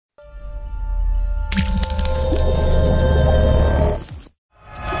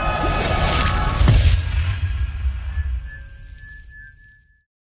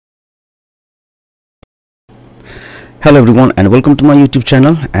Hello everyone and welcome to my YouTube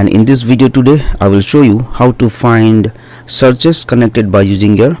channel, and in this video today I will show you how to find searches connected by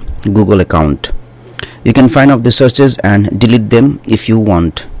using your Google account. You can find out the searches and delete them if you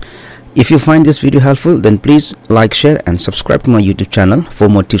want. If you find this video helpful, then please like, share and subscribe to my YouTube channel for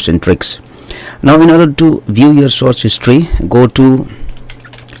more tips and tricks. Now in order to view your search history, go to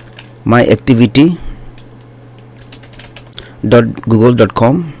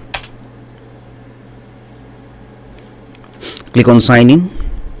myactivity.google.com. Click on sign in.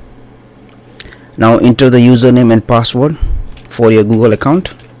 Now enter the username and password for your Google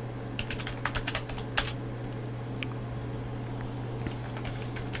account.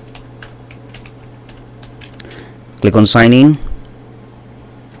 Click on sign in.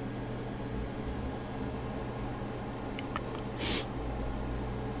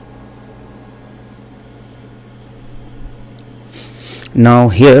 Now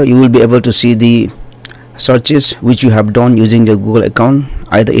here you will be able to see the searches which you have done using the Google account.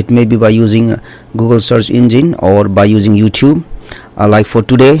 Either it may be by using Google search engine or by using YouTube. Like for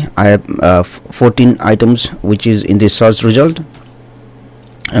today I have 14 items which is in the search result,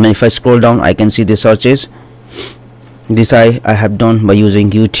 and if I scroll down I can see the searches. This I have done by using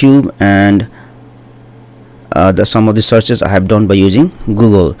YouTube, and some of the searches I have done by using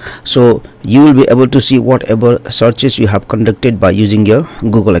Google. So you will be able to see whatever searches you have conducted by using your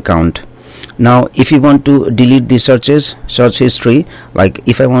Google account. Now if you want to delete the search history, like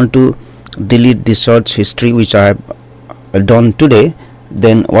if I want to delete the search history which I have done today,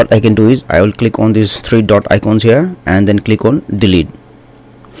 then what I can do is I will click on these three dot icons here and then click on delete.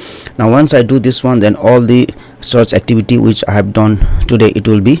 Now once I do this one, then all the search activity which I have done today, it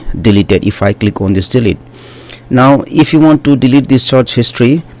will be deleted if I click on this delete. Now if you want to delete this search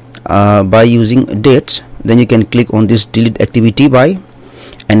history by using dates, then you can click on this delete activity by,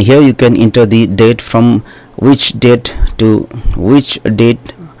 and here you can enter the date from which date to which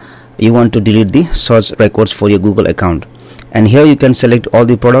date you want to delete the search records for your Google account. And here you can select all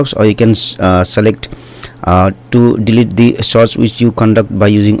the products, or you can select to delete the search which you conduct by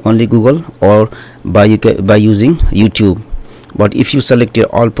using only Google or by using YouTube. But if you select your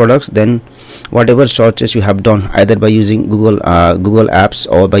all products, then whatever searches you have done either by using Google apps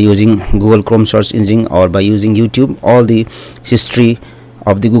or by using Google Chrome search engine or by using YouTube, all the history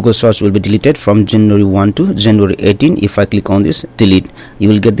of the Google search will be deleted from January 1 to January 18. If I click on this delete, you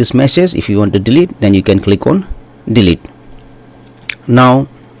will get this message. If you want to delete, then you can click on delete. Now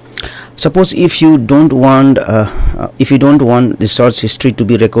suppose if you don't want the search history to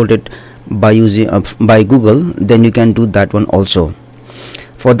be recorded by using by Google, then you can do that one also.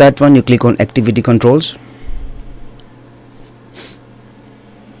 For that one, you click on activity controls.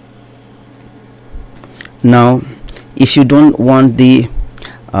 Now if you don't want the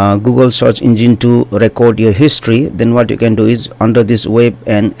Google search engine to record your history, then what you can do is under this web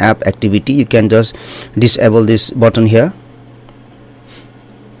and app activity, you can just disable this button here.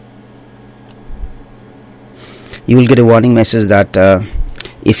 You will get a warning message that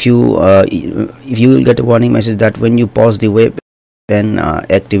you will get a warning message that when you pause the web and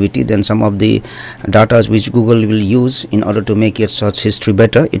activity, then some of the data which Google will use in order to make your search history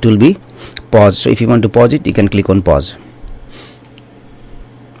better, it will be paused. So if you want to pause it, you can click on pause.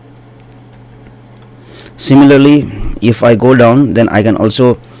 Similarly, if I go down, then I can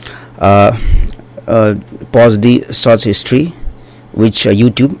also pause the search history which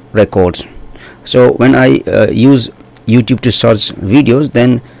YouTube records. So when I use YouTube to search videos,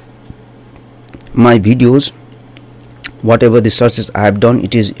 then my videos, whatever the searches I have done,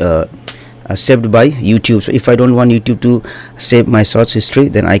 it is saved by YouTube. So if I don't want YouTube to save my search history,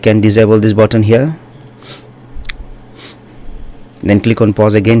 then I can disable this button here, then click on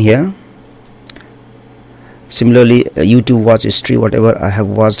pause again here. Similarly, YouTube watch history, whatever I have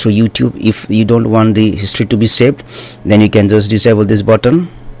watched through YouTube, if you don't want the history to be saved, then you can just disable this button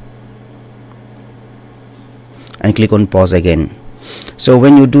and click on pause again. So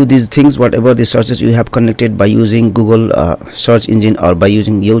when you do these things, whatever the searches you have connected by using Google search engine or by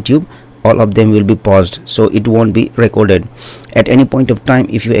using YouTube, all of them will be paused, so it won't be recorded. At any point of time,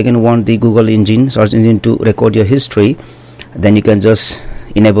 if you again want the Google search engine to record your history, then you can just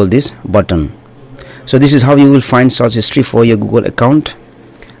enable this button. So this is how you will find search history for your Google account,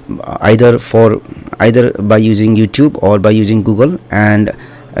 either by using YouTube or by using Google, and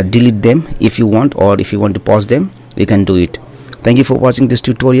delete them if you want, or if you want to pause them, you can do it. Thank you for watching this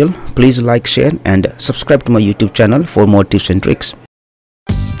tutorial. Please like, share and subscribe to my YouTube channel for more tips and tricks.